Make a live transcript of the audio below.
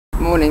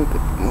Morning,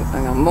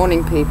 hang on,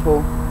 morning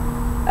people.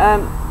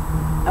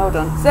 Hold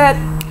on, Zed,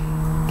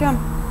 come.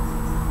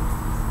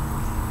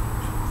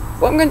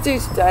 What I'm going to do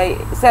today,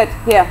 Zed,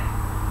 here.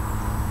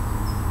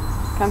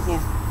 Come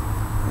here.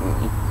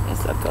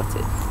 Yes, I've got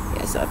it.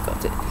 Yes, I've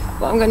got it.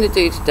 What I'm going to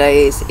do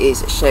today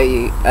is show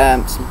you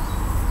some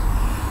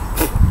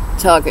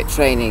target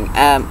training.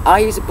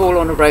 I use a ball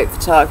on a rope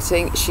for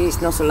targeting. She's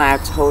not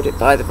allowed to hold it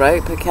by the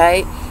rope,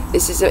 okay?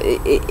 This is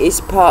it is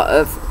part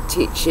of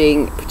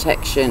teaching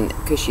protection,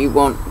 because you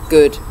want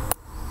good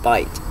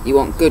bite, you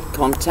want good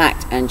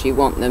contact, and you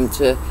want them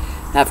to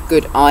have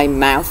good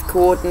eye-mouth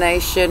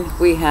coordination.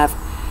 We have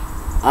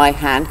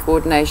eye-hand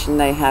coordination,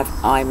 they have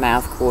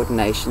eye-mouth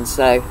coordination.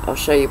 So I'll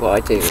show you what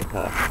I do with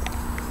her.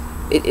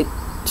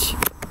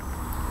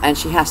 And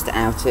she has to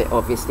out it,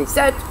 obviously.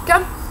 So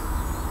come.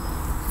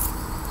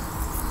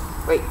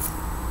 Wait.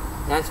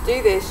 Now to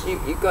do this,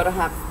 you've got to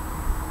have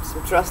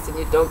some trust in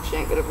your dog. She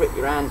ain't going to rip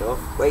your hand off.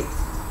 Wait.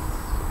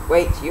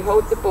 Wait. You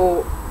hold the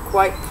ball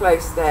quite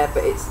close there,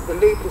 but the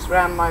loop is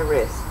round my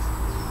wrist.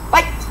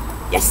 Bite.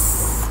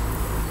 Yes.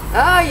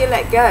 Ah, you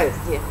let go.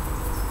 Here.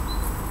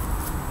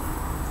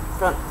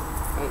 Front.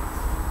 Wait.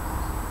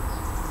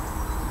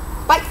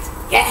 Bite.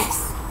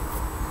 Yes.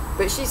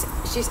 But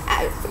she's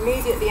out,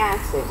 immediately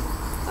outing,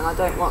 and I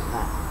don't want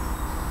that.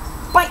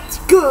 Bite.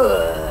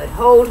 Good.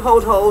 Hold,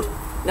 hold, hold.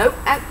 No,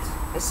 out.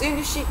 As soon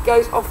as she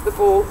goes off the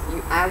ball,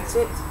 you out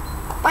it.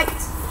 Bite.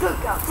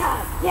 Good girl.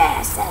 Tug.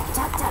 Yes.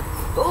 Tug, tug.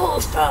 Oh,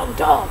 strong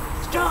dog.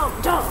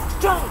 Strong dog.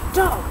 Strong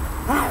dog.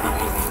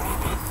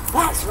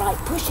 That's right.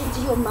 Push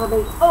into your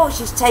mummy. Oh,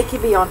 she's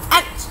taking me on.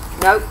 Out.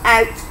 No,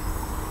 out.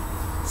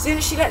 As soon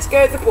as she lets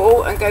go of the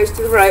ball and goes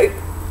to the rope,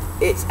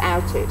 it's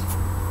outed.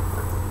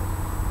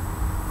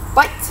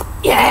 Bite.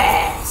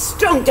 Yes.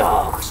 Strong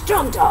dog.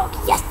 Strong dog.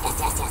 Yes, yes,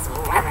 yes, yes.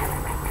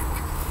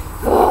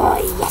 Oh,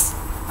 yes.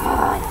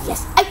 Oh,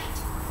 yes. Out.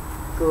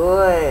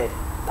 Good.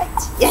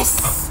 Bite.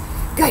 Yes.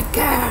 Good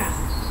girl.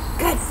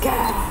 Good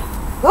girl.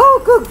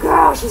 Oh, good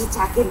girl. She's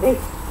attacking me.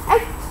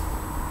 Out.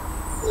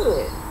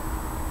 Good.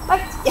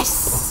 Bite.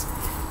 Yes.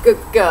 Good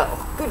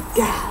girl. Good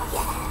girl.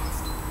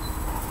 Yes.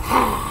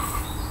 Ha.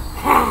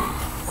 Ha.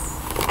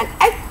 And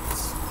out.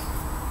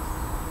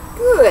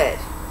 Good.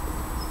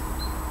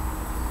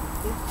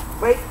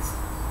 Wait.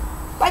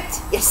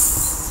 Bite.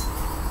 Yes.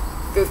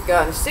 Good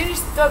girl. As soon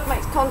as the dog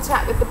makes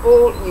contact with the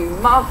ball, you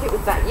mark it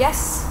with that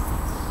yes.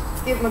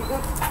 Give him a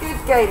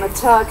good game of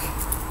tug,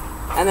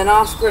 and then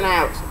ask for an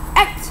out.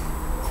 Out.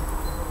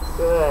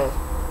 Good.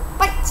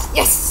 Bite.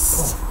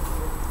 Yes.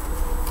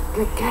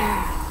 Good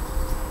girl.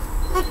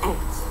 And out.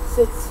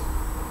 Sit.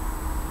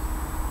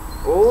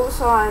 All the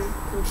time,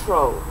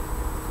 control.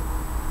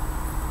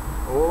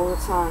 All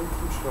the time,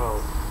 control.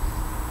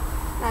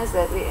 Now,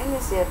 Zedley, in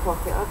this ear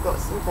pocket, I've got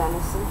some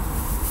venison.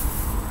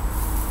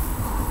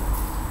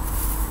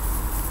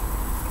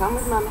 Come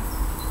with Mummy.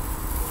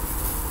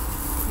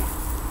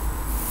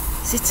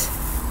 Sit.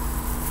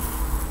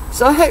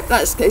 So I hope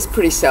it's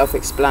pretty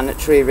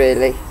self-explanatory,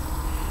 really.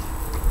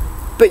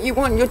 But you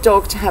want your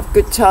dog to have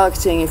good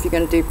targeting if you're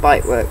going to do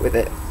bite work with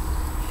it.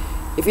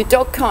 If your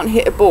dog can't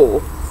hit a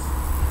ball,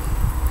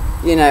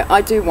 you know,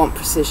 I do want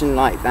precision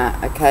like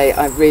that, okay?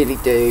 I really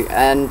do.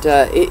 And,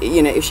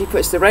 you know, if she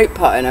puts the rope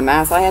part in her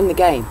mouth, I end the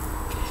game.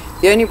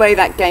 The only way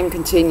that game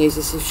continues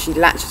is if she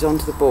latches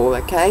onto the ball,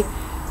 okay?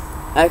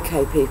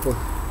 Okay, people.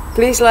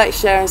 Please like,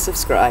 share and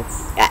subscribe.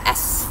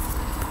 Yes.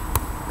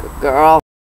 Good girl.